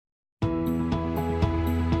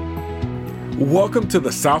Welcome to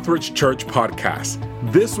the Southridge Church Podcast.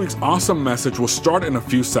 This week's awesome message will start in a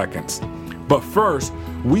few seconds. But first,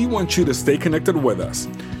 we want you to stay connected with us.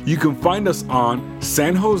 You can find us on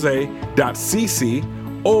sanjose.cc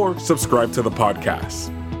or subscribe to the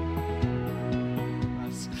podcast.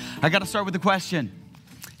 I got to start with a question.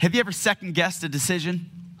 Have you ever second-guessed a decision?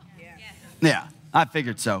 Yes. Yeah, I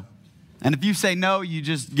figured so. And if you say no, you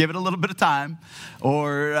just give it a little bit of time.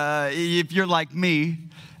 Or if you're like me,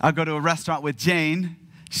 I'll go to a restaurant with Jane.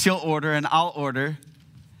 She'll order and I'll order.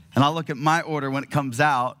 And I'll look at my order when it comes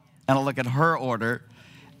out. And I'll look at her order.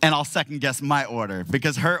 And I'll second guess my order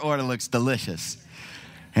because her order looks delicious.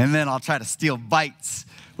 And then I'll try to steal bites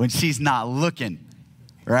when she's not looking,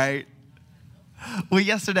 right? Well,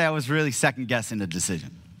 yesterday I was really second guessing a decision,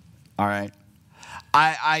 all right?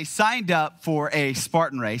 I signed up for a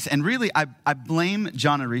Spartan race, and really, I blame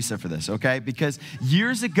John and Risa for this, okay? Because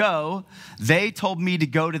years ago, they told me to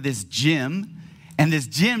go to this gym, and this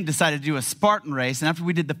gym decided to do a Spartan race, and after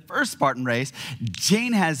we did the first Spartan race,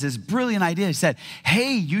 Jane has this brilliant idea. She said,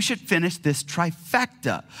 hey, you should finish this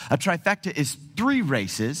trifecta. A trifecta is 3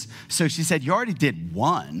 races, so she said, you already did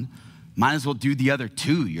 1. Might as well do the other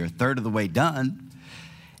 2. You're a third of the way done.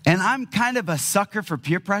 And I'm kind of a sucker for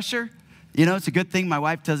peer pressure. You know, it's a good thing my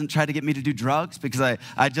wife doesn't try to get me to do drugs because I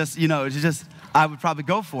would probably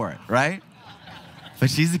go for it, right? But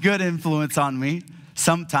she's a good influence on me.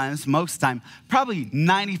 Sometimes, most of the time, probably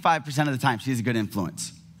 95% of the time, she's a good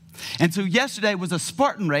influence. And so yesterday was a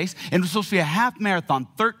Spartan race, and it was supposed to be a half marathon,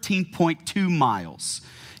 13.2 miles.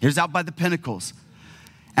 It was out by the Pinnacles.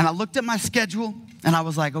 And I looked at my schedule, and I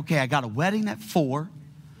was like, okay, I got a wedding at 4.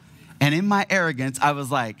 And in my arrogance, I was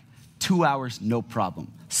like, 2 hours, no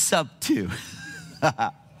problem. Sub 2.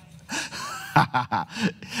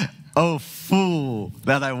 Oh, fool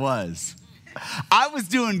that I was. I was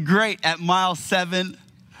doing great at mile 7.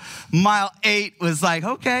 Mile 8 was like,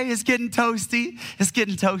 okay, it's getting toasty.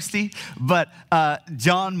 But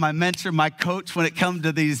John, my mentor, my coach, when it comes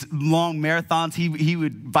to these long marathons, he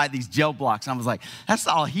would buy these gel blocks. And I was like, that's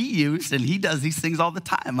all he used. And he does these things all the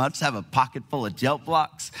time. I'll just have a pocket full of gel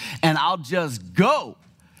blocks and I'll just go.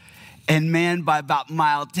 And man, by about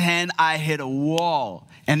mile 10, I hit a wall.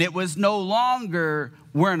 And it was no longer,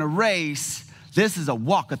 we're in a race. This is a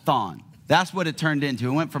walkathon. That's what it turned into.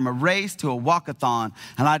 It went from a race to a walkathon,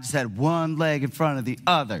 and I just had one leg in front of the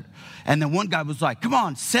other. And then one guy was like, come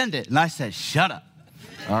on, send it. And I said, shut up,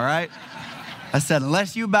 all right? I said,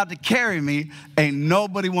 unless you about to carry me, ain't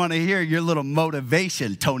nobody want to hear your little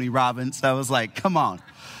motivation, Tony Robbins. I was like, come on.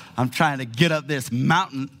 I'm trying to get up this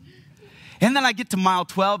mountain. And then I get to mile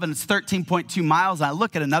 12, and it's 13.2 miles. And I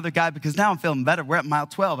look at another guy because now I'm feeling better. We're at mile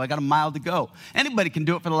 12. I got a mile to go. Anybody can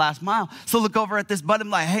do it for the last mile. So I look over at this buddy. I'm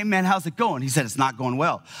like, hey, man, how's it going? He said, it's not going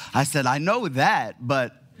well. I said, I know that.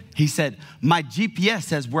 But he said, my GPS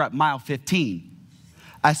says we're at mile 15.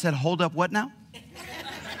 I said, hold up, what now?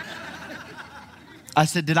 I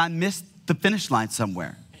said, did I miss the finish line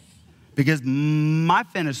somewhere? Because my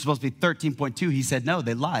finish is supposed to be 13.2. He said, no,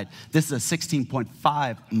 they lied. This is a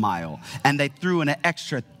 16.5 mile. And they threw in an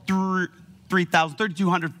extra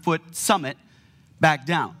 3,200 foot summit back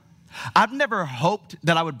down. I've never hoped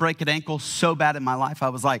that I would break an ankle so bad in my life. I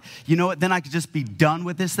was like, you know what? Then I could just be done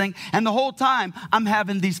with this thing. And the whole time I'm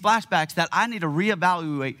having these flashbacks that I need to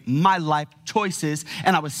reevaluate my life choices.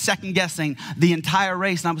 And I was second guessing the entire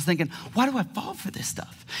race. And I was thinking, why do I fall for this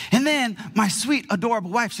stuff? And then my sweet,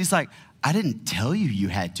 adorable wife, she's like, I didn't tell you you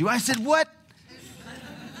had to. I said, what?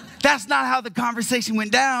 That's not how the conversation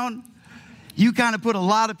went down. You kind of put a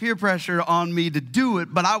lot of peer pressure on me to do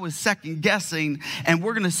it, but I was second guessing. And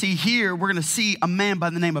we're going to see here, we're going to see a man by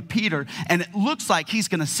the name of Peter, and it looks like he's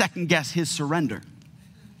going to second guess his surrender.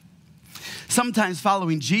 Sometimes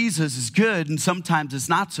following Jesus is good, and sometimes it's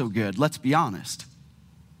not so good. Let's be honest.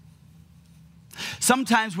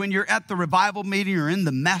 Sometimes when you're at the revival meeting or in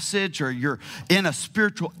the message or you're in a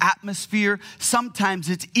spiritual atmosphere, sometimes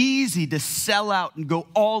it's easy to sell out and go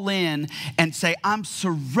all in and say, I'm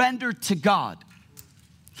surrendered to God.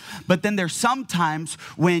 But then there's sometimes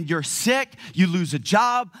when you're sick, you lose a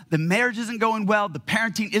job, the marriage isn't going well, the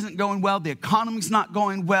parenting isn't going well, the economy's not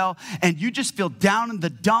going well, and you just feel down in the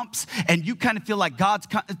dumps, and you kind of feel like God's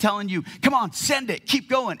telling you, come on, send it, keep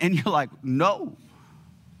going. And you're like, no.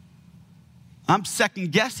 I'm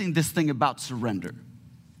second guessing this thing about surrender.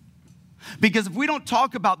 Because if we don't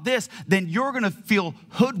talk about this, then you're going to feel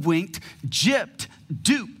hoodwinked, gypped,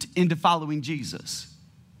 duped into following Jesus.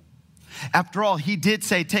 After all, he did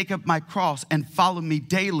say, take up my cross and follow me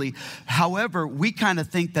daily. However, we kind of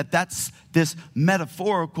think that that's this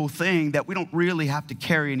metaphorical thing that we don't really have to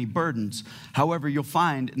carry any burdens. However, you'll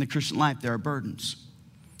find in the Christian life there are burdens.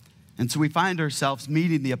 And so we find ourselves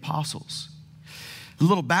meeting the apostles. A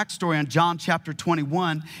little backstory on John chapter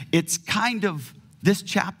 21. It's kind of, this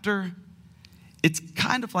chapter, it's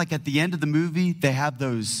kind of like at the end of the movie, they have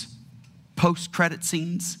those post-credit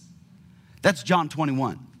scenes. That's John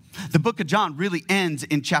 21. The book of John really ends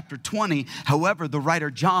in chapter 20. However, the writer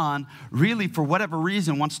John really, for whatever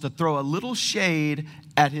reason, wants to throw a little shade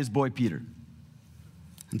at his boy Peter.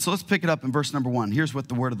 And so let's pick it up in verse number 1. Here's what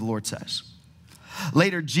the word of the Lord says.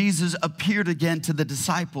 Later, Jesus appeared again to the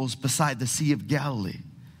disciples beside the Sea of Galilee.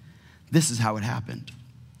 This is how it happened.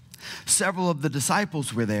 Several of the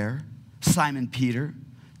disciples were there: Simon Peter,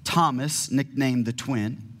 Thomas, nicknamed the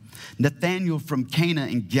twin, Nathanael from Cana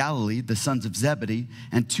in Galilee, the sons of Zebedee,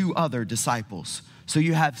 and 2 other disciples. So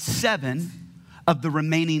you have 7 of the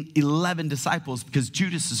remaining 11 disciples, because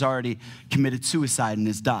Judas has already committed suicide and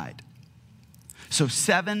has died. So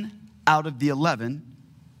 7 out of the 11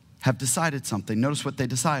 have decided something. Notice what they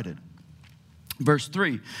decided. Verse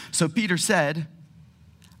 3, so Peter said,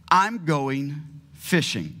 I'm going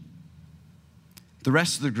fishing. The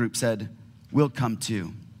rest of the group said, we'll come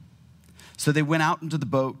too. So they went out into the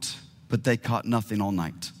boat, but they caught nothing all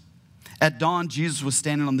night. At dawn, Jesus was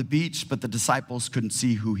standing on the beach, but the disciples couldn't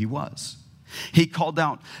see who he was. He called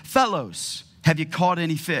out, fellows, have you caught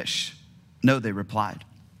any fish? No, they replied.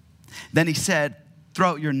 Then he said, throw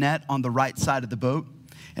out your net on the right side of the boat,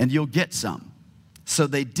 and you'll get some. So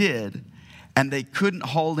they did, and they couldn't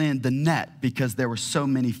haul in the net because there were so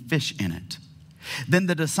many fish in it. Then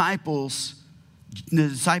the disciple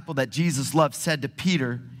that Jesus loved said to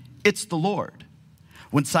Peter, it's the Lord.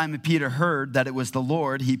 When Simon Peter heard that it was the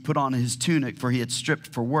Lord, he put on his tunic, for he had stripped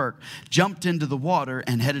for work, jumped into the water,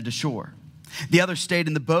 and headed ashore. The others stayed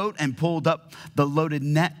in the boat and pulled up the loaded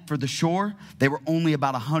net for the shore. They were only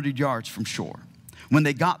about 100 yards from shore. When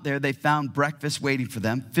they got there, they found breakfast waiting for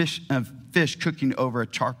them, fish cooking over a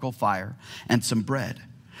charcoal fire, and some bread.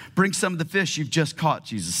 Bring some of the fish you've just caught,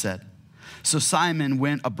 Jesus said. So Simon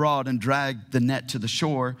went abroad and dragged the net to the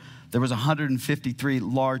shore. There was 153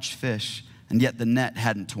 large fish, and yet the net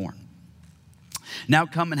hadn't torn. Now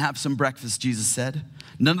come and have some breakfast, Jesus said.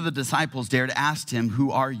 None of the disciples dared ask him,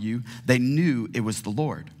 who are you? They knew it was the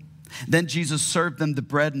Lord. Then Jesus served them the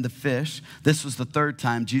bread and the fish. This was the 3rd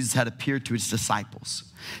time Jesus had appeared to his disciples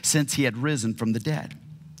since he had risen from the dead.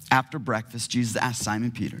 After breakfast, Jesus asked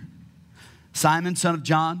Simon Peter, Simon, son of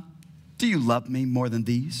John, do you love me more than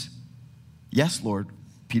these? Yes, Lord,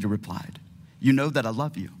 Peter replied. You know that I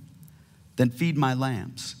love you. Then feed my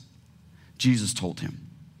lambs. Jesus told him.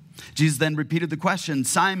 Jesus then repeated the question,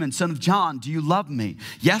 Simon, son of John, do you love me?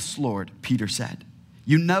 Yes, Lord, Peter said.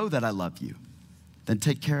 You know that I love you. Then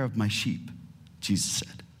take care of my sheep, Jesus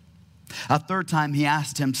said. A 3rd time he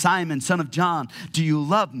asked him, Simon, son of John, do you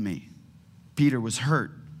love me? Peter was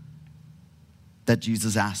hurt that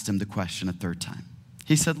Jesus asked him the question a 3rd time.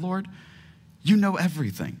 He said, Lord, you know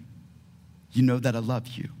everything. You know that I love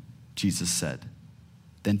you, Jesus said.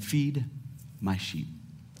 Then feed my sheep.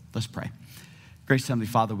 Let's pray. Gracious Heavenly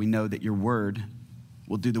Father, we know that your word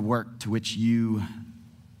will do the work to which you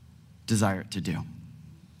desire it to do.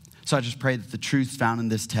 So I just pray that the truths found in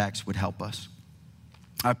this text would help us.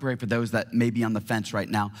 I pray for those that may be on the fence right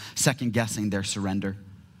now, second guessing their surrender,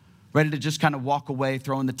 ready to just kind of walk away,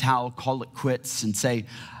 throw in the towel, call it quits, and say,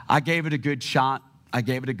 I gave it a good shot, I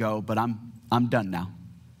gave it a go, but I'm done now.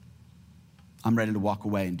 I'm ready to walk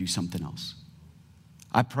away and do something else.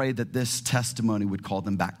 I pray that this testimony would call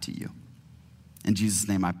them back to you. In Jesus'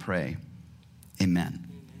 name I pray, amen.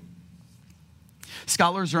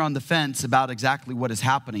 Scholars are on the fence about exactly what is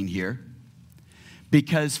happening here,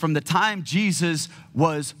 because from the time Jesus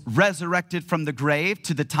was resurrected from the grave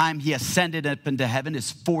to the time he ascended up into heaven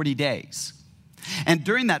is 40 days. And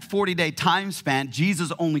during that 40-day time span,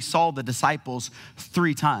 Jesus only saw the disciples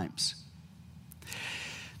 3 times.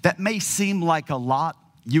 That may seem like a lot.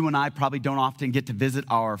 You and I probably don't often get to visit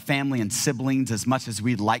our family and siblings as much as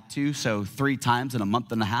we'd like to. So 3 times in a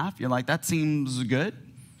month and a half, you're like, that seems good.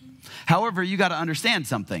 However, you got to understand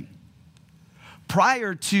something.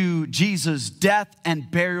 Prior to Jesus' death and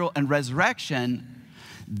burial and resurrection,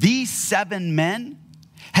 these 7 men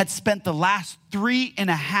had spent the last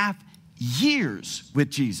 3.5 years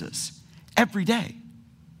with Jesus every day.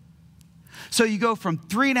 So you go from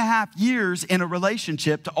 3.5 years in a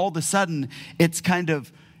relationship to all of a sudden, it's kind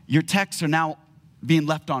of, your texts are now being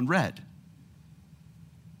left on read.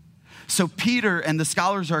 So Peter and the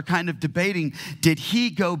scholars are kind of debating, did he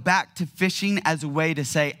go back to fishing as a way to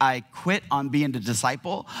say, I quit on being a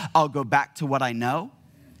disciple, I'll go back to what I know,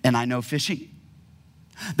 and I know fishing?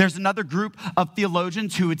 There's another group of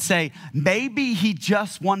theologians who would say maybe he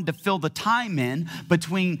just wanted to fill the time in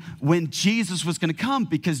between when Jesus was going to come,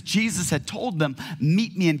 because Jesus had told them,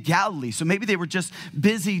 meet me in Galilee. So maybe they were just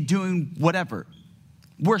busy doing whatever.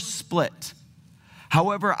 We're split.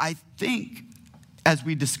 However, I think as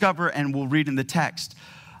we discover and we'll read in the text,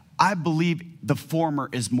 I believe the former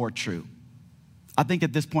is more true. I think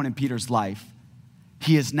at this point in Peter's life,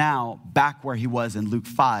 he is now back where he was in Luke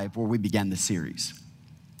 5, where we began the series.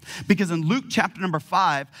 Because in Luke chapter number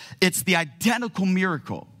 5, it's the identical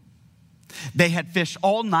miracle. They had fished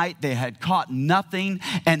all night, they had caught nothing,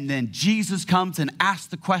 and then Jesus comes and asks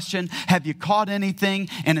the question, have you caught anything?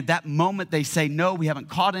 And at that moment they say, no, we haven't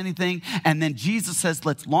caught anything. And then Jesus says,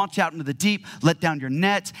 let's launch out into the deep, let down your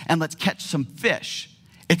nets, and let's catch some fish.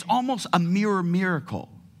 It's almost a mirror miracle.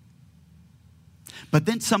 But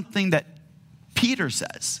then something that Peter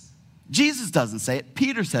says, Jesus doesn't say it,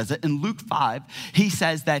 Peter says it in Luke 5. He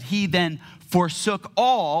says that he then forsook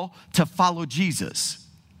all to follow Jesus.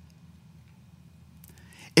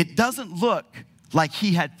 It doesn't look like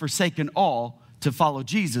he had forsaken all to follow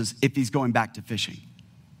Jesus if he's going back to fishing.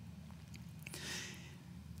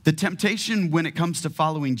 The temptation when it comes to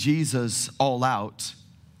following Jesus all out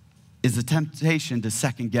is the temptation to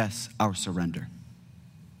second guess our surrender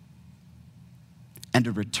and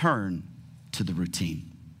to return to the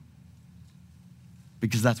routine.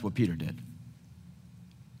 Because that's what Peter did.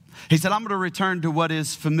 He said, I'm going to return to what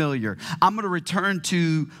is familiar. I'm going to return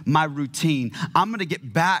to my routine. I'm going to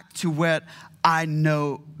get back to what I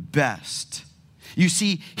know best. You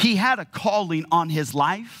see, he had a calling on his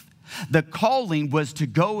life. The calling was to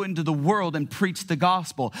go into the world and preach the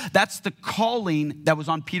gospel. That's the calling that was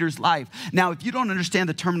on Peter's life. Now, if you don't understand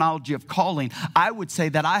the terminology of calling, I would say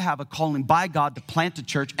that I have a calling by God to plant a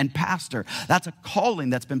church and pastor. That's a calling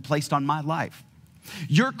that's been placed on my life.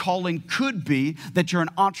 Your calling could be that you're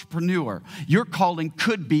an entrepreneur. Your calling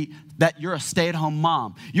could be that you're a stay-at-home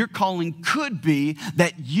mom. Your calling could be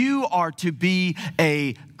that you are to be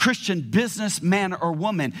a Christian businessman or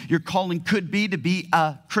woman. Your calling could be to be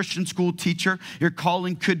a Christian school teacher. Your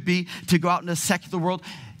calling could be to go out in the secular world.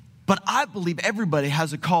 But I believe everybody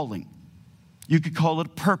has a calling. You could call it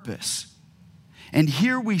a purpose. And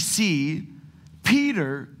here we see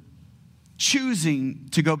Peter choosing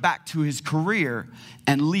to go back to his career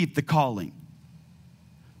and leave the calling.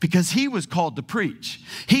 Because he was called to preach.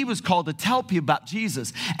 He was called to tell people about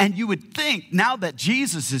Jesus. And you would think now that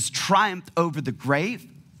Jesus has triumphed over the grave,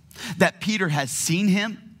 that Peter has seen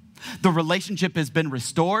him, the relationship has been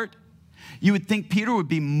restored, you would think Peter would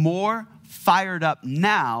be more fired up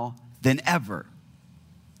now than ever.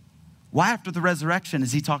 Why after the resurrection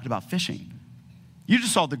is he talking about fishing? You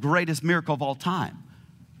just saw the greatest miracle of all time.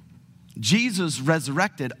 Jesus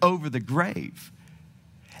resurrected over the grave.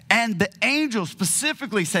 And the angel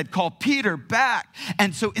specifically said, call Peter back.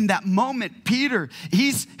 And so in that moment, Peter,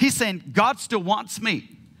 he's saying, God still wants me.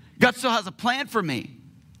 God still has a plan for me.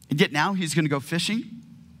 And yet now he's going to go fishing.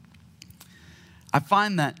 I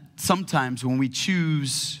find that sometimes when we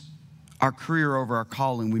choose our career over our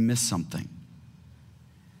calling, we miss something.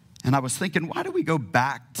 And I was thinking, why do we go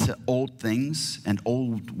back to old things and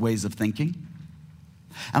old ways of thinking?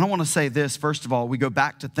 And I want to say this, first of all, we go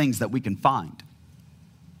back to things that we can find.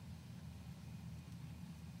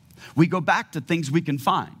 We go back to things we can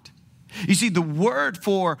find. You see, the word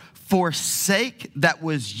for forsake that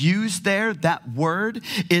was used there, that word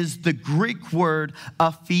is the Greek word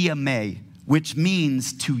aphiame, which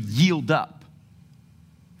means to yield up.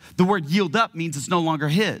 The word yield up means it's no longer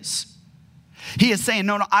his. He is saying,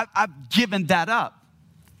 no, I've given that up.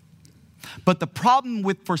 But the problem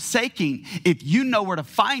with forsaking, if you know where to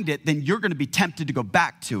find it, then you're going to be tempted to go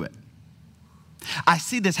back to it. I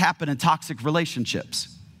see this happen in toxic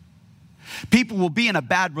relationships. People will be in a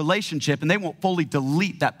bad relationship and they won't fully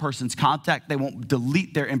delete that person's contact. They won't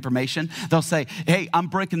delete their information. They'll say, hey, I'm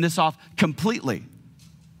breaking this off completely.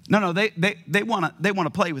 No, they want to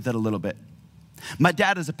play with it a little bit. My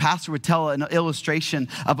dad as a pastor would tell an illustration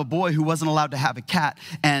of a boy who wasn't allowed to have a cat.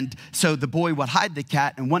 And so the boy would hide the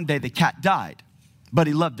cat, and one day the cat died. But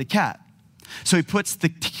he loved the cat. So he puts the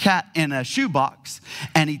cat in a shoebox,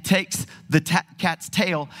 and he takes the cat's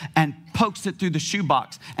tail and pokes it through the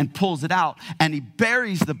shoebox and pulls it out. And he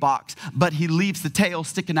buries the box, but he leaves the tail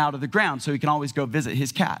sticking out of the ground so he can always go visit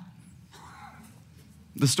his cat.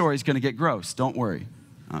 The story's going to get gross. Don't worry.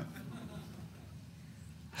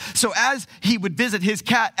 So as he would visit his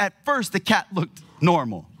cat, at first the cat looked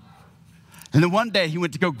normal. And then one day he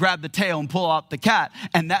went to go grab the tail and pull out the cat,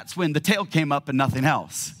 and that's when the tail came up and nothing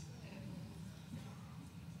else.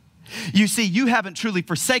 You see, you haven't truly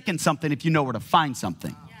forsaken something if you know where to find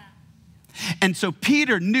something. And so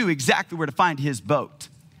Peter knew exactly where to find his boat.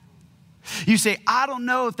 You say, I don't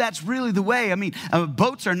know if that's really the way. I mean,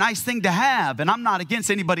 boats are a nice thing to have, and I'm not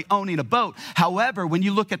against anybody owning a boat. However, when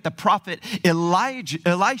you look at the prophet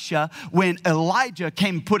Elisha, when Elijah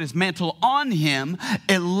came and put his mantle on him,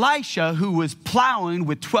 Elisha, who was plowing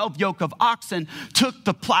with 12 yoke of oxen, took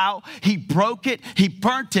the plow, he broke it, he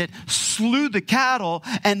burnt it, slew the cattle,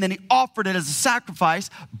 and then he offered it as a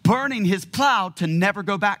sacrifice, burning his plow to never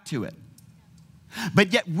go back to it.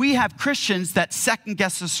 But yet we have Christians that second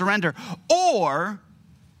guess the surrender, or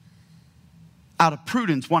out of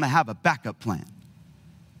prudence want to have a backup plan.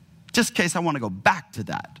 Just in case I want to go back to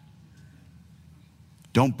that.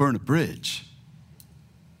 Don't burn a bridge.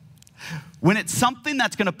 When it's something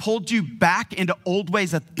that's going to pull you back into old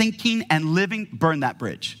ways of thinking and living, burn that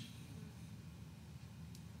bridge.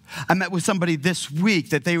 I met with somebody this week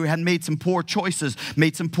that they had made some poor choices,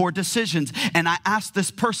 made some poor decisions. And I asked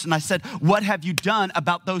this person, I said, what have you done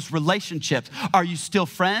about those relationships? Are you still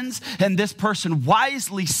friends? And this person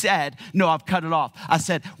wisely said, no, I've cut it off. I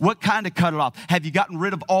said, what kind of cut it off? Have you gotten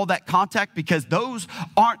rid of all that contact? Because those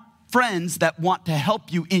aren't friends that want to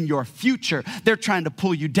help you in your future. They're trying to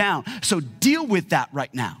pull you down. So deal with that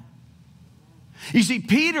right now. You see,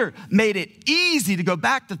 Peter made it easy to go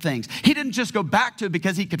back to things. He didn't just go back to it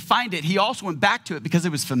because he could find it. He also went back to it because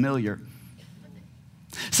it was familiar.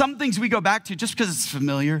 Some things we go back to just because it's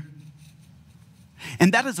familiar.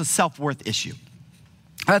 And that is a self-worth issue.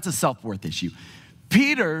 That's a self-worth issue.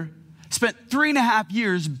 Peter spent 3.5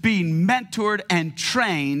 years being mentored and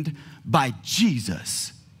trained by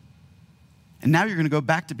Jesus. And now you're going to go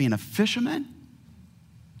back to being a fisherman?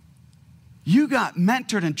 You got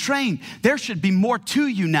mentored and trained. There should be more to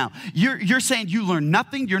you now. You're saying you learned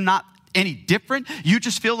nothing. You're not any different. You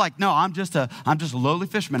just feel like, no, I'm just a lowly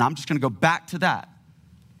fisherman. I'm just going to go back to that.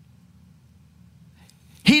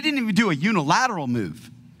 He didn't even do a unilateral move.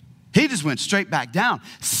 He just went straight back down.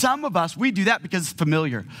 Some of us, we do that because it's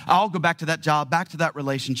familiar. I'll go back to that job, back to that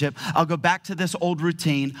relationship. I'll go back to this old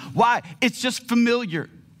routine. Why? It's just familiar.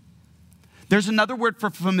 There's another word for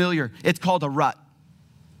familiar. It's called a rut.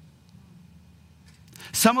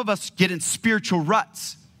 Some of us get in spiritual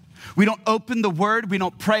ruts. We don't open the word. We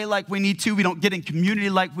don't pray like we need to. We don't get in community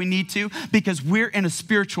like we need to because we're in a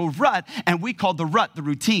spiritual rut, and we call the rut the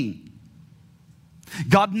routine.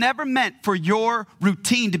 God never meant for your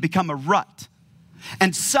routine to become a rut.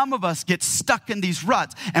 And some of us get stuck in these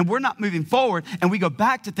ruts and we're not moving forward, and we go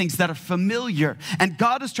back to things that are familiar. And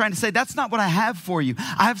God is trying to say, that's not what I have for you.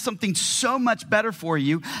 I have something so much better for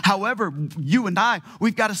you. However, you and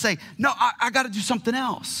we've got to say, no, I got to do something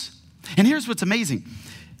else. And here's what's amazing.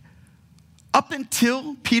 Up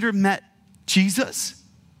until Peter met Jesus,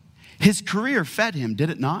 his career fed him,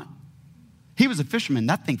 did it not? He was a fisherman.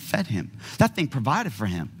 That thing fed him. That thing provided for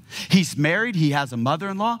him. He's married. He has a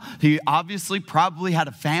mother-in-law. He obviously probably had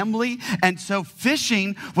a family. And so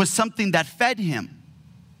fishing was something that fed him.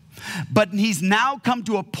 But he's now come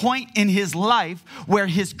to a point in his life where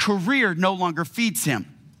his career no longer feeds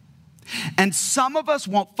him. And some of us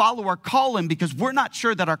won't follow our calling because we're not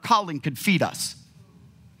sure that our calling could feed us.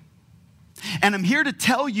 And I'm here to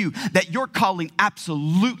tell you that your calling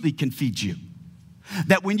absolutely can feed you.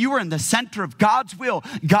 That when you are in the center of God's will,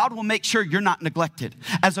 God will make sure you're not neglected.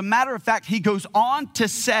 As a matter of fact, he goes on to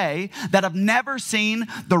say that I've never seen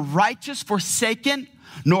the righteous forsaken,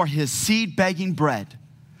 nor his seed begging bread.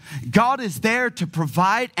 God is there to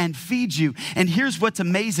provide and feed you. And here's what's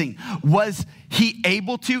amazing. Was he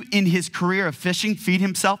able to, in his career of fishing, feed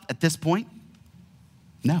himself at this point?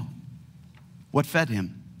 No. What fed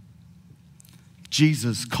him?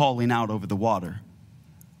 Jesus calling out over the water,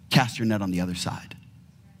 cast your net on the other side.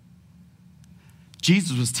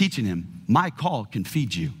 Jesus was teaching him, my call can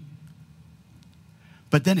feed you.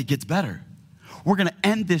 But then it gets better. We're going to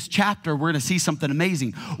end this chapter. We're going to see something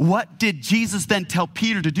amazing. What did Jesus then tell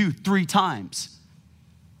Peter to do 3 times?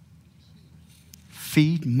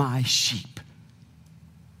 Feed my sheep.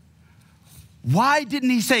 Why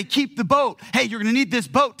didn't he say, keep the boat? Hey, you're going to need this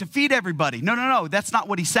boat to feed everybody. No. That's not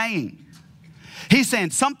what he's saying. He's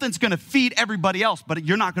saying something's going to feed everybody else, but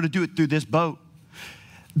you're not going to do it through this boat.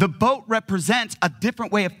 The boat represents a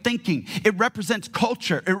different way of thinking. It represents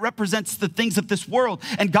culture. It represents the things of this world.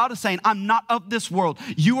 And God is saying, I'm not of this world.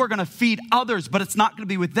 You are going to feed others, but it's not going to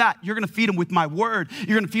be with that. You're going to feed them with my word.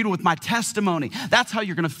 You're going to feed them with my testimony. That's how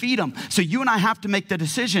you're going to feed them. So you and I have to make the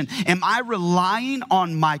decision. Am I relying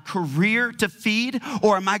on my career to feed,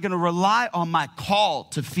 or am I going to rely on my call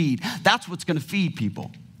to feed? That's what's going to feed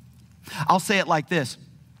people. I'll say it like this.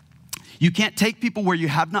 You can't take people where you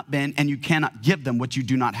have not been, and you cannot give them what you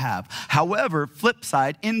do not have. However, flip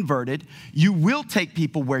side, inverted, you will take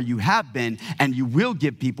people where you have been, and you will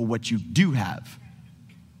give people what you do have.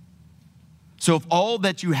 So if all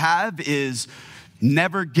that you have is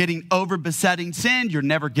never getting over besetting sin, you're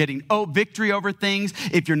never getting victory over things,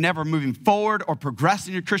 if you're never moving forward or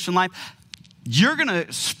progressing in your Christian life, you're going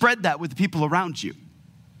to spread that with the people around you.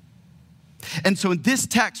 And so in this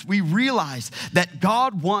text, we realize that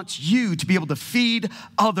God wants you to be able to feed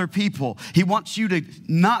other people. He wants you to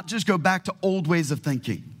not just go back to old ways of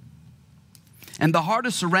thinking. And the heart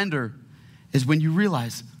of surrender is when you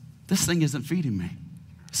realize this thing isn't feeding me.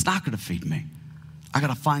 It's not going to feed me. I got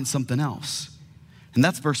to find something else. And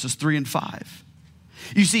that's verses 3 and 5.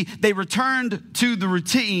 You see, they returned to the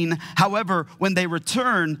routine. However, when they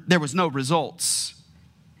returned, there was no results.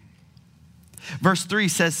 Verse 3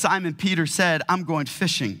 says, Simon Peter said, I'm going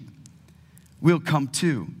fishing. We'll come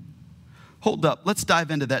too. Hold up. Let's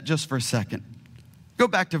dive into that just for a second. Go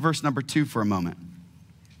back to verse number 2 for a moment.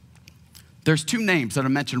 There's 2 names that are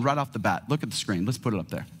mentioned right off the bat. Look at the screen. Let's put it up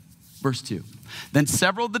there. Verse 2. Then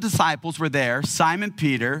several of the disciples were there. Simon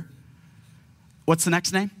Peter. What's the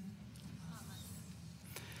next name?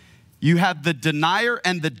 You have the denier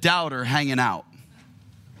and the doubter hanging out.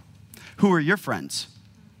 Who are your friends?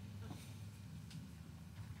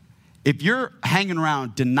 If you're hanging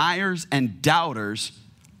around deniers and doubters,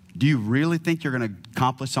 do you really think you're going to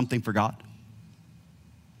accomplish something for God?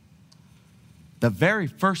 The very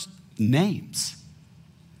first names.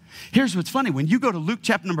 Here's what's funny. When you go to Luke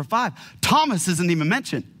chapter number 5, Thomas isn't even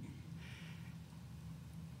mentioned.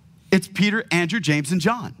 It's Peter, Andrew, James, and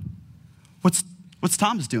John. What's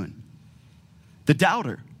Thomas doing? The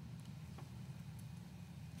doubter.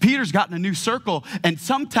 Peter's gotten a new circle, and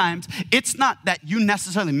sometimes it's not that you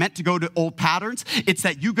necessarily meant to go to old patterns. It's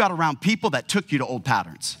that you got around people that took you to old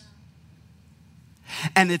patterns.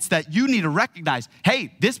 And it's that you need to recognize,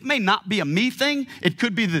 hey, this may not be a me thing. It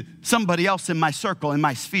could be somebody else in my circle, in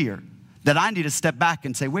my sphere, that I need to step back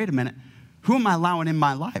and say, wait a minute, who am I allowing in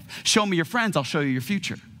my life? Show me your friends, I'll show you your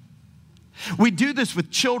future. We do this with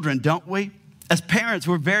children, don't we? As parents,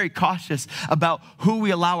 we're very cautious about who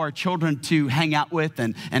we allow our children to hang out with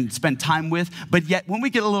and spend time with. But yet, when we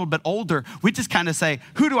get a little bit older, we just kind of say,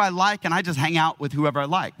 who do I like? And I just hang out with whoever I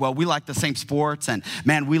like. Well, we like the same sports, and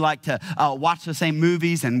man, we like to watch the same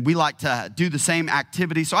movies, and we like to do the same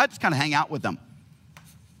activities. So I just kind of hang out with them.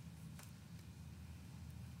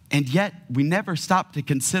 And yet, we never stop to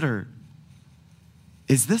consider,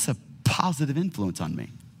 is this a positive influence on me?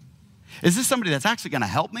 Is this somebody that's actually going to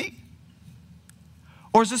help me?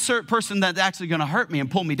 Or is this a person that's actually going to hurt me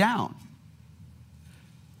and pull me down?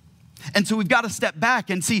 And so we've got to step back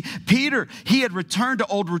and see, Peter, he had returned to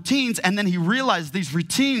old routines, and then he realized these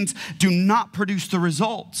routines do not produce the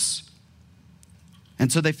results.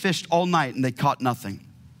 And so they fished all night and they caught nothing.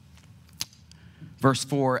 Verse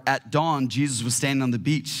 4, at dawn, Jesus was standing on the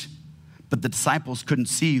beach, but the disciples couldn't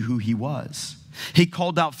see who he was. He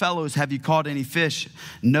called out, fellows, have you caught any fish?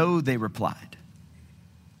 No, they replied.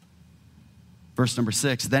 Verse number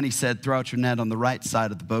 6, then he said, throw out your net on the right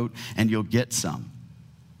side of the boat and you'll get some.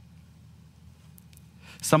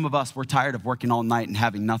 Some of us, we're tired of working all night and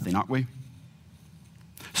having nothing, aren't we?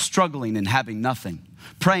 Struggling and having nothing.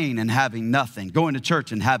 Praying and having nothing. Going to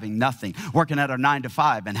church and having nothing. Working at our 9 to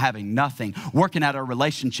 5 and having nothing. Working at our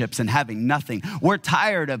relationships and having nothing. We're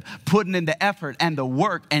tired of putting in the effort and the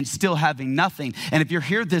work and still having nothing. And if you're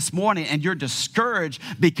here this morning and you're discouraged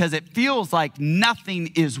because it feels like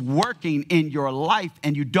nothing is working in your life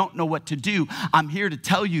and you don't know what to do, I'm here to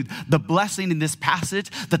tell you the blessing in this passage,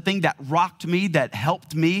 the thing that rocked me, that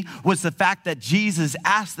helped me, was the fact that Jesus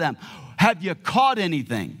asked them, have you caught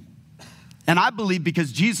anything? And I believe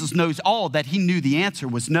because Jesus knows all, that he knew the answer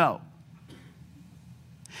was no.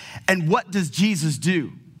 And what does Jesus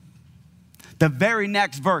do? The very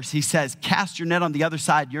next verse, he says, cast your net on the other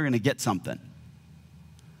side, you're going to get something.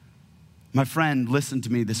 My friend, listen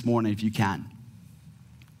to me this morning if you can.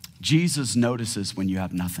 Jesus notices when you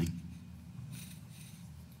have nothing.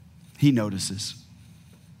 He notices.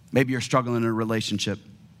 Maybe you're struggling in a relationship.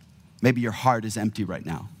 Maybe your heart is empty right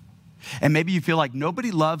now. And maybe you feel like nobody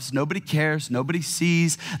loves, nobody cares, nobody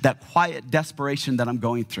sees that quiet desperation that I'm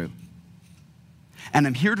going through. And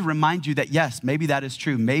I'm here to remind you that yes, maybe that is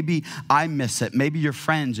true. Maybe I miss it. Maybe your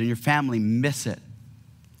friends and your family miss it.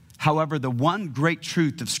 However, the one great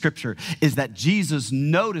truth of Scripture is that Jesus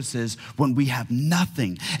notices when we have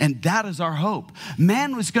nothing. And that is our hope.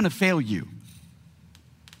 Man was going to fail you,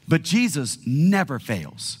 but Jesus never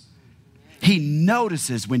fails. He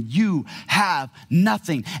notices when you have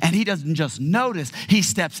nothing. And he doesn't just notice, he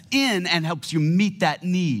steps in and helps you meet that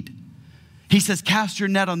need. He says, cast your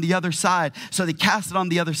net on the other side. So they cast it on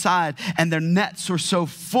the other side, and their nets were so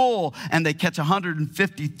full, and they catch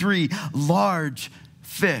 153 large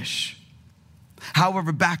fish.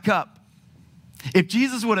 However, back up. If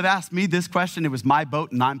Jesus would have asked me this question, it was my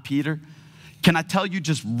boat and I'm Peter. Can I tell you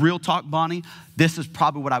just real talk, Bonnie? This is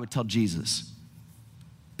probably what I would tell Jesus,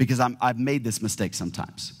 because I've made this mistake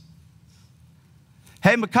sometimes.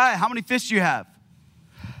 Hey, Micaiah, how many fish do you have?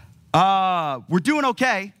 We're doing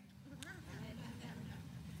okay.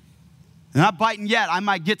 They're not biting yet. I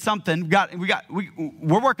might get something.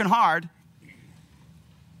 We're working hard.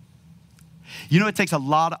 You know, it takes a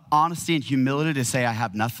lot of honesty and humility to say I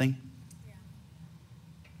have nothing.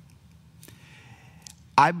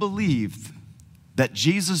 I believe that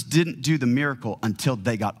Jesus didn't do the miracle until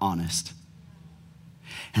they got honest.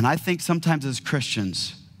 And I think sometimes as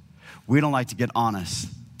Christians, we don't like to get honest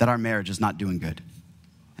that our marriage is not doing good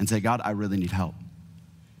and say, God, I really need help.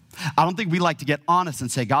 I don't think we like to get honest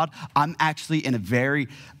and say, God, I'm actually in a very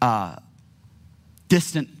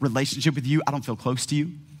distant relationship with you. I don't feel close to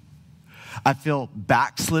you. I feel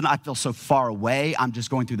backslidden. I feel so far away. I'm just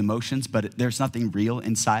going through the motions, but there's nothing real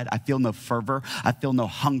inside. I feel no fervor. I feel no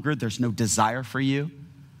hunger. There's no desire for you.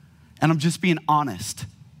 And I'm just being honest.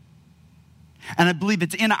 And I believe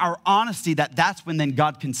it's in our honesty that's when then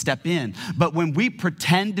God can step in. But when we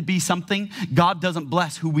pretend to be something, God doesn't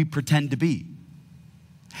bless who we pretend to be.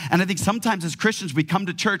 And I think sometimes as Christians, we come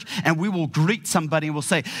to church and we will greet somebody and we'll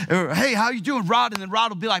say, hey, how you doing, Rod? And then Rod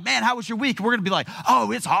will be like, man, how was your week? And we're going to be like,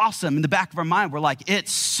 oh, it's awesome. In the back of our mind, we're like, it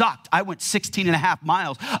sucked. I went 16 and a half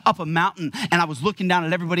miles up a mountain and I was looking down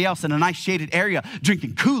at everybody else in a nice shaded area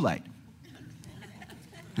drinking Kool-Aid.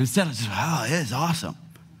 Instead of just, oh, it is awesome.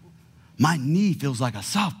 My knee feels like a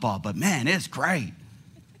softball, but man, it's great.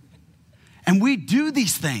 And we do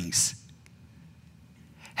these things.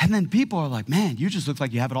 And then people are like, man, you just look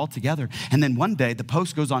like you have it all together. And then one day the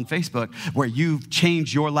post goes on Facebook where you've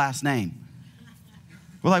changed your last name.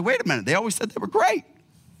 We're like, wait a minute. They always said they were great.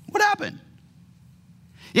 What happened?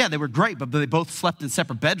 Yeah, they were great, but they both slept in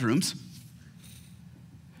separate bedrooms.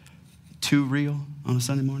 Too real on a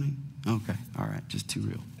Sunday morning? Okay, all right, just too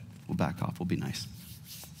real. We'll back off. We'll be nice.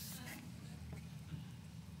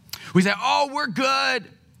 We say, oh, we're good.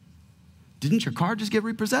 Didn't your car just get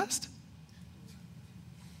repossessed?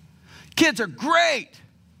 Kids are great.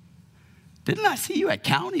 Didn't I see you at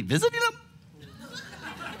county visiting them?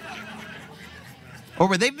 Or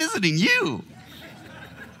were they visiting you?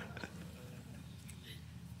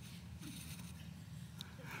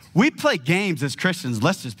 We play games as Christians,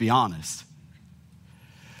 let's just be honest.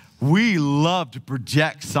 We love to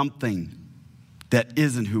project something that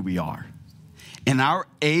isn't who we are. In our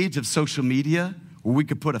age of social media, where we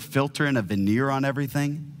could put a filter and a veneer on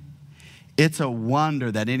everything, it's a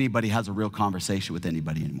wonder that anybody has a real conversation with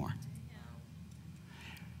anybody anymore.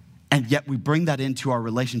 And yet we bring that into our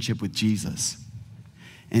relationship with Jesus.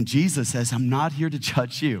 And Jesus says, I'm not here to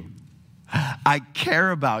judge you. I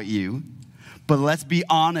care about you, but let's be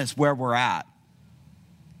honest where we're at.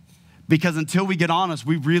 Because until we get honest,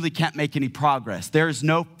 we really can't make any progress. There is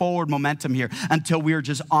no forward momentum here until we are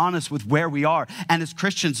just honest with where we are. And as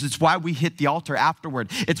Christians, it's why we hit the altar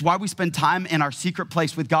afterward. It's why we spend time in our secret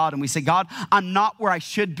place with God and we say, God, I'm not where I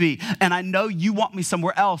should be. And I know you want me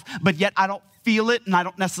somewhere else, but yet I don't feel it and I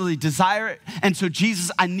don't necessarily desire it. And so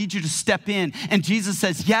Jesus, I need you to step in. And Jesus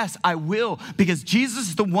says, yes, I will, because Jesus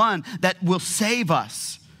is the one that will save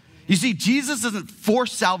us. You see, Jesus doesn't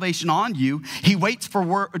force salvation on you. He waits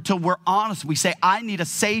until we're honest. We say, I need a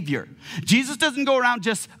Savior. Jesus doesn't go around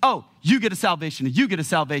just, oh, you get a salvation, and you get a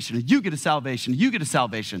salvation, and you get a salvation, and you get a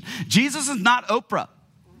salvation. Jesus is not Oprah.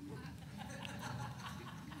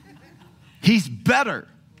 He's better.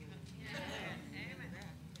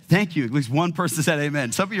 Thank you. At least one person said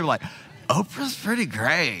amen. Some of you are like, Oprah's pretty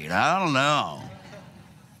great. I don't know.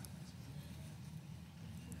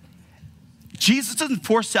 Jesus doesn't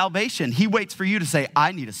force salvation. He waits for you to say,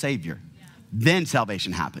 I need a Savior. Yeah. Then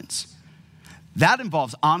salvation happens. That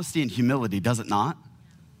involves honesty and humility, does it not?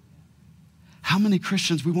 How many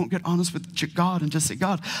Christians, we won't get honest with God and just say,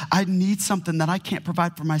 God, I need something that I can't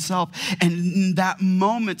provide for myself. And in that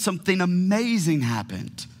moment, something amazing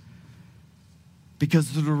happened.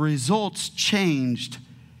 Because the results changed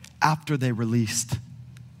after they released.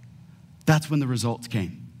 That's when the results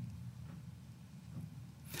came.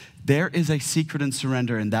 There is a secret in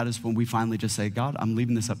surrender, and that is when we finally just say, God, I'm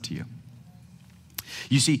leaving this up to you.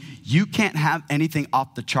 You see, you can't have anything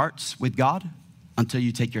off the charts with God until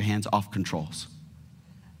you take your hands off controls.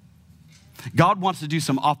 God wants to do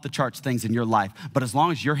some off the charts things in your life, but as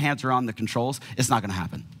long as your hands are on the controls, it's not going to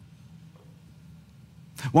happen.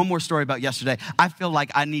 One more story about yesterday. I feel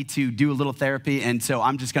like I need to do a little therapy, and so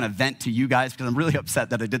I'm just going to vent to you guys because I'm really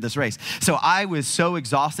upset that I did this race. So I was so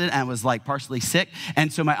exhausted and was like partially sick,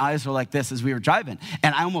 and so my eyes were like this as we were driving,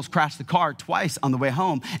 and I almost crashed the car twice on the way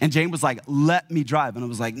home, and Jane was like, let me drive, and I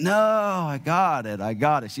was like, no, I got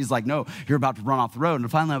it. She's like, no, you're about to run off the road,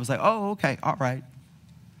 and finally I was like, oh, okay, all right.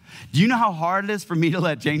 Do you know how hard it is for me to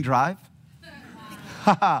let Jane drive?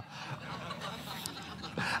 I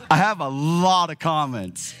have a lot of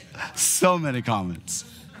comments, so many comments.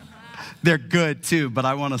 They're good too, but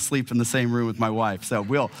I want to sleep in the same room with my wife, so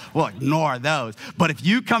we'll ignore those. But if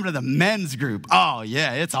you come to the men's group, oh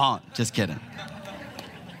yeah, it's on. Just kidding.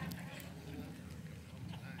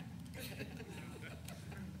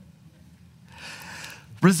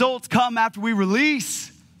 Results come after we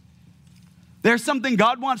release. There's something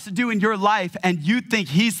God wants to do in your life, and you think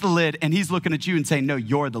he's the lid, and he's looking at you and saying, no,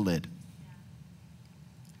 you're the lid.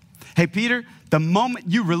 Hey, Peter, the moment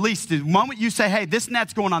you release, the moment you say, hey, this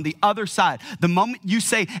net's going on the other side, the moment you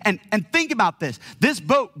say, and think about this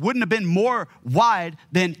boat wouldn't have been more wide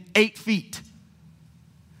than 8 feet.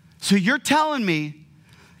 So you're telling me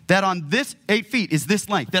that on this 8 feet is this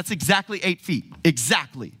length. That's exactly 8 feet,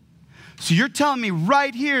 exactly. So you're telling me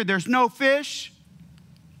right here there's no fish,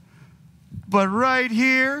 but right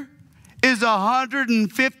here is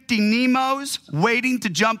 150 Nemos waiting to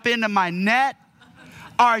jump into my net?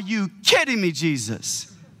 Are you kidding me,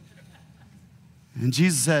 Jesus? And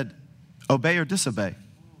Jesus said, obey or disobey.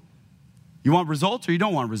 You want results or you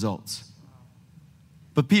don't want results?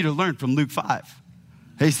 But Peter learned from Luke 5.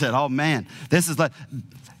 He said, oh man, this is like,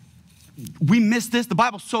 we missed this. The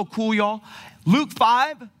Bible's so cool, y'all. Luke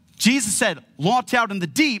 5, Jesus said, launch out in the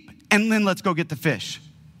deep and then let's go get the fish.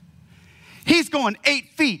 He's going 8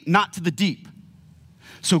 feet, not to the deep.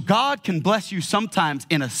 So God can bless you sometimes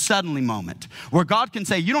in a suddenly moment where God can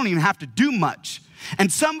say, you don't even have to do much.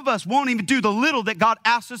 And some of us won't even do the little that God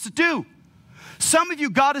asks us to do. Some of you,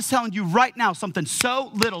 God is telling you right now something so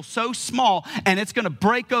little, so small, and it's going to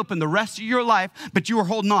break open the rest of your life, but you are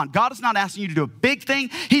holding on. God is not asking you to do a big thing.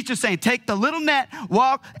 He's just saying, take the little net,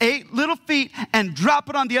 walk 8 little feet, and drop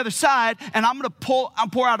it on the other side, and I'm going to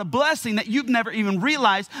pour out a blessing that you've never even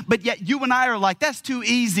realized, but yet you and I are like, that's too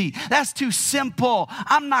easy. That's too simple.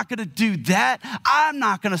 I'm not going to do that. I'm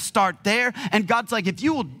not going to start there. And God's like, if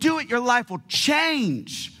you will do it, your life will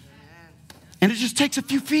change. And it just takes a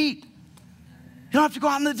few feet. You don't have to go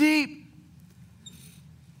out in the deep.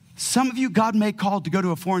 Some of you, God may call to go to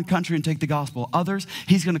a foreign country and take the gospel. Others,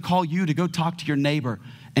 he's going to call you to go talk to your neighbor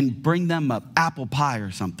and bring them an apple pie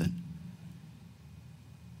or something.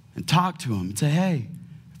 And talk to them and say, hey,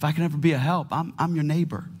 if I can ever be a help, I'm your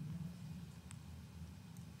neighbor.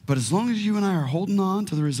 But as long as you and I are holding on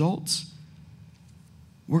to the results,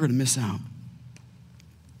 we're going to miss out.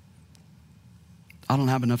 I don't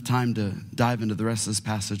have enough time to dive into the rest of this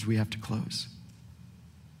passage. We have to close.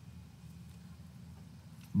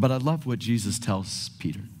 But I love what Jesus tells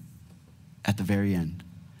Peter at the very end.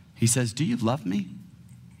 He says, do you love me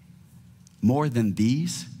more than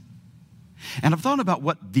these? And I've thought about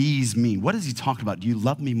what these mean. What is he talking about? Do you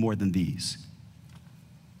love me more than these?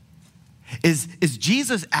 Is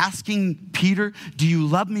Jesus asking Peter, do you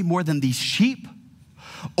love me more than these sheep?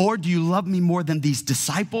 Or do you love me more than these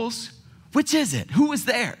disciples? Which is it? Who is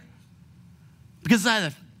there? Because it's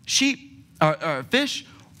either sheep or fish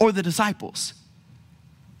or the disciples.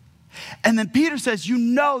 And then Peter says, you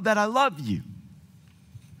know that I love you.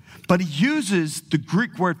 But he uses the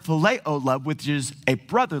Greek word phileo love, which is a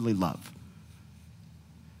brotherly love.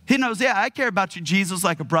 He knows, yeah, I care about you, Jesus,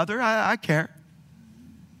 like a brother. I care.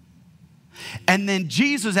 And then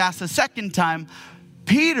Jesus asks a second time,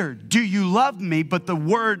 Peter, do you love me? But the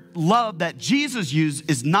word love that Jesus used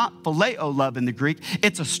is not phileo love in the Greek.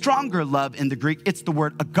 It's a stronger love in the Greek. It's the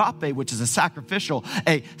word agape, which is a sacrificial,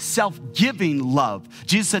 a self-giving love.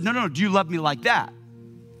 Jesus said, no, do you love me like that?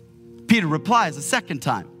 Peter replies a second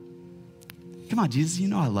time. Come on, Jesus, you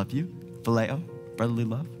know I love you. Phileo, brotherly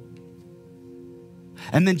love.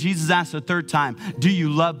 And then Jesus asks a third time, do you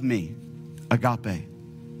love me? Agape.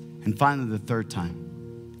 And finally, the third time,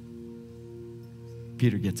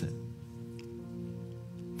 Peter gets it.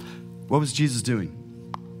 What was Jesus doing?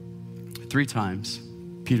 3 times,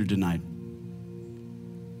 Peter denied.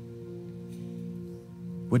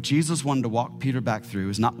 What Jesus wanted to walk Peter back through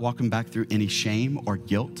is not walking back through any shame or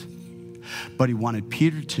guilt, but he wanted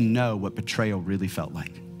Peter to know what betrayal really felt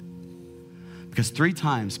like. Because 3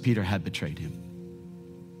 times Peter had betrayed him.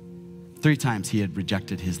 3 times he had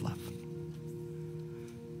rejected his love.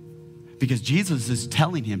 Because Jesus is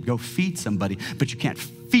telling him, go feed somebody, but you can't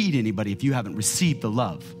feed anybody if you haven't received the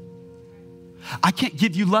love. I can't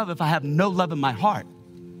give you love if I have no love in my heart.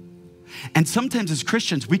 And sometimes as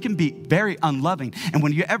Christians, we can be very unloving. And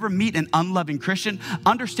when you ever meet an unloving Christian,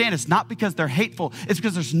 understand it's not because they're hateful. It's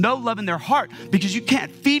because there's no love in their heart, because you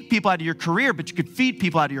can't feed people out of your career, but you could feed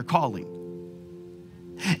people out of your calling.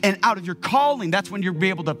 And out of your calling, that's when you'll be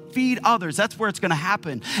able to feed others. That's where it's going to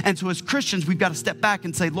happen. And so as Christians, we've got to step back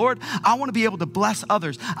and say, Lord, I want to be able to bless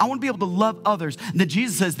others. I want to be able to love others. And then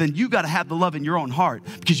Jesus says, then you got to have the love in your own heart,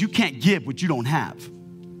 because you can't give what you don't have.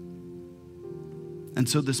 And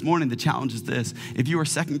so this morning, the challenge is this. If you are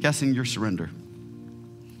second guessing your surrender,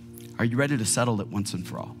 are you ready to settle it once and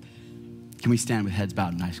for all? Can we stand with heads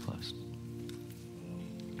bowed and eyes closed?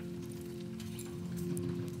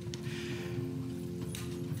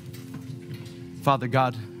 Father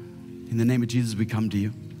God, in the name of Jesus, we come to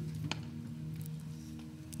you.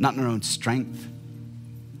 Not in our own strength,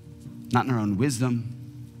 not in our own wisdom,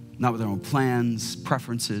 not with our own plans,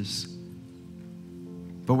 preferences,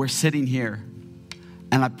 but we're sitting here,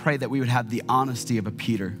 and I pray that we would have the honesty of a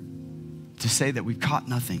Peter to say that we've caught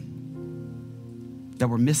nothing, that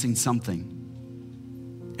we're missing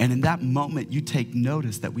something. And in that moment, you take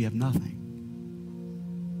notice that we have nothing.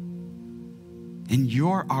 And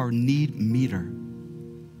you're our need meter.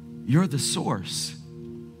 You're the source.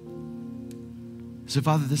 So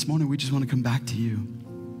Father, this morning we just want to come back to you.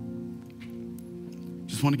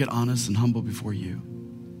 Just want to get honest and humble before you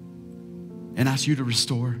and ask you to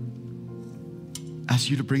restore, ask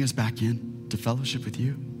you to bring us back in to fellowship with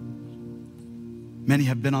you. Many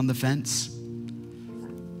have been on the fence,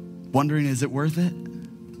 wondering, is it worth it?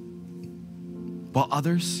 While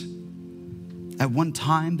others, at one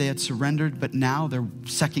time, they had surrendered, but now they're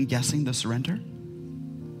second guessing the surrender.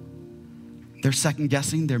 They're second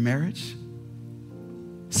guessing their marriage,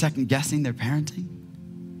 second guessing their parenting,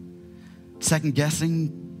 second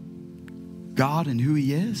guessing God and who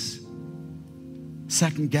He is,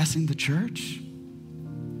 second guessing the church.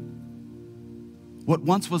 What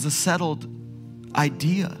once was a settled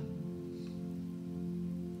idea,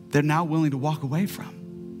 they're now willing to walk away from.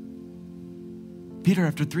 Peter,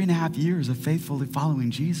 after 3.5 years of faithfully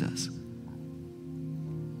following Jesus,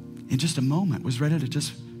 in just a moment was ready to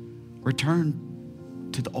just return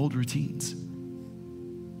to the old routines.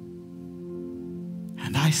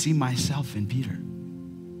 And I see myself in Peter.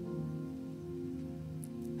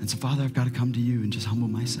 And so, Father, I've got to come to you and just humble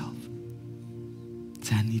myself.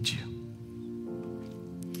 Say, I need you.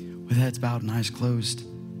 With heads bowed and eyes closed,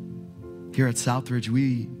 here at Southridge,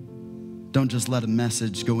 we don't just let a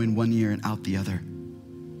message go in one ear and out the other,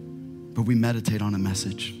 but we meditate on a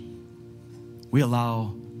message. We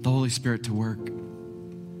allow the Holy Spirit to work.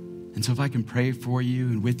 And so if I can pray for you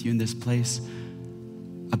and with you in this place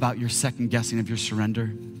about your second guessing of your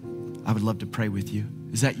surrender, I would love to pray with you.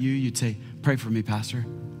 Is that you? You'd say, pray for me, Pastor.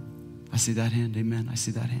 I see that hand, amen. I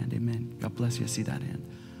see that hand, amen. God bless you, I see that hand.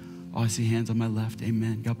 Oh, I see hands on my left,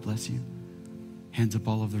 amen. God bless you. Hands up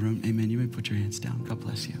all over the room, amen. You may put your hands down, God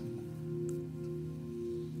bless you.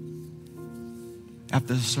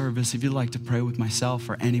 After the service, if you'd like to pray with myself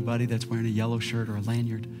or anybody that's wearing a yellow shirt or a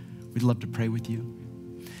lanyard, we'd love to pray with you.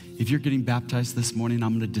 If you're getting baptized this morning,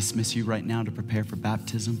 I'm going to dismiss you right now to prepare for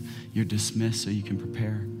baptism. You're dismissed so you can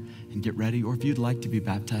prepare and get ready. Or if you'd like to be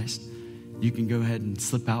baptized, you can go ahead and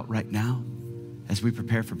slip out right now as we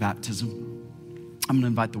prepare for baptism. I'm going to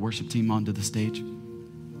invite the worship team onto the stage.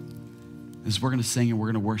 As we're going to sing and we're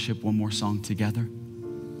going to worship one more song together.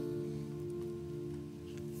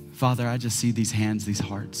 Father, I just see these hands, these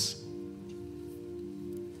hearts.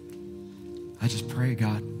 I just pray,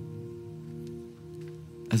 God,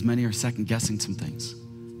 as many are second guessing some things.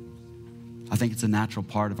 I think it's a natural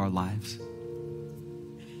part of our lives.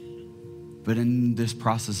 But in this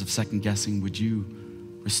process of second guessing, would you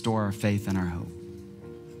restore our faith and our hope?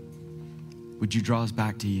 Would you draw us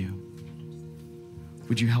back to you?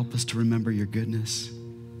 Would you help us to remember your goodness?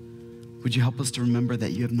 Would you help us to remember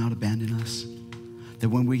that you have not abandoned us? That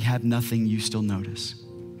when we have nothing, you still notice.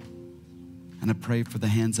 And I pray for the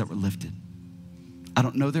hands that were lifted. I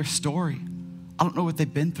don't know their story. I don't know what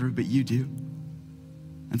they've been through, but you do.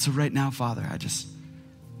 And so right now, Father, I just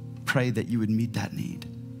pray that you would meet that need.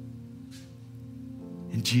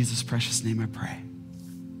 In Jesus' precious name I pray.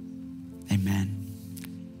 Amen.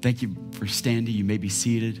 Thank you for standing. You may be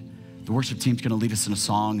seated. The worship team's going to lead us in a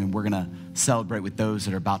song, and we're going to celebrate with those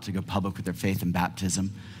that are about to go public with their faith and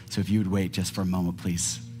baptism. So if you would wait just for a moment,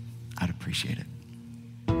 please, I'd appreciate it.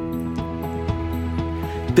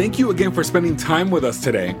 Thank you again for spending time with us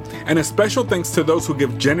today, and a special thanks to those who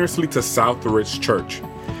give generously to Southridge Church.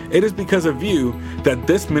 It is because of you that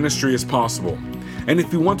this ministry is possible. And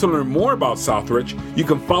if you want to learn more about Southridge, you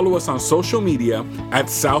can follow us on social media at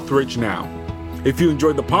Southridge Now. If you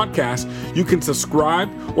enjoyed the podcast, you can subscribe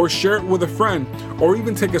or share it with a friend, or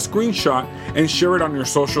even take a screenshot and share it on your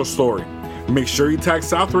social story. Make sure you tag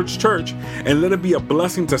Southridge Church and let it be a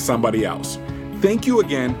blessing to somebody else. Thank you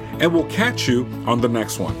again, and we'll catch you on the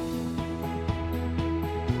next one.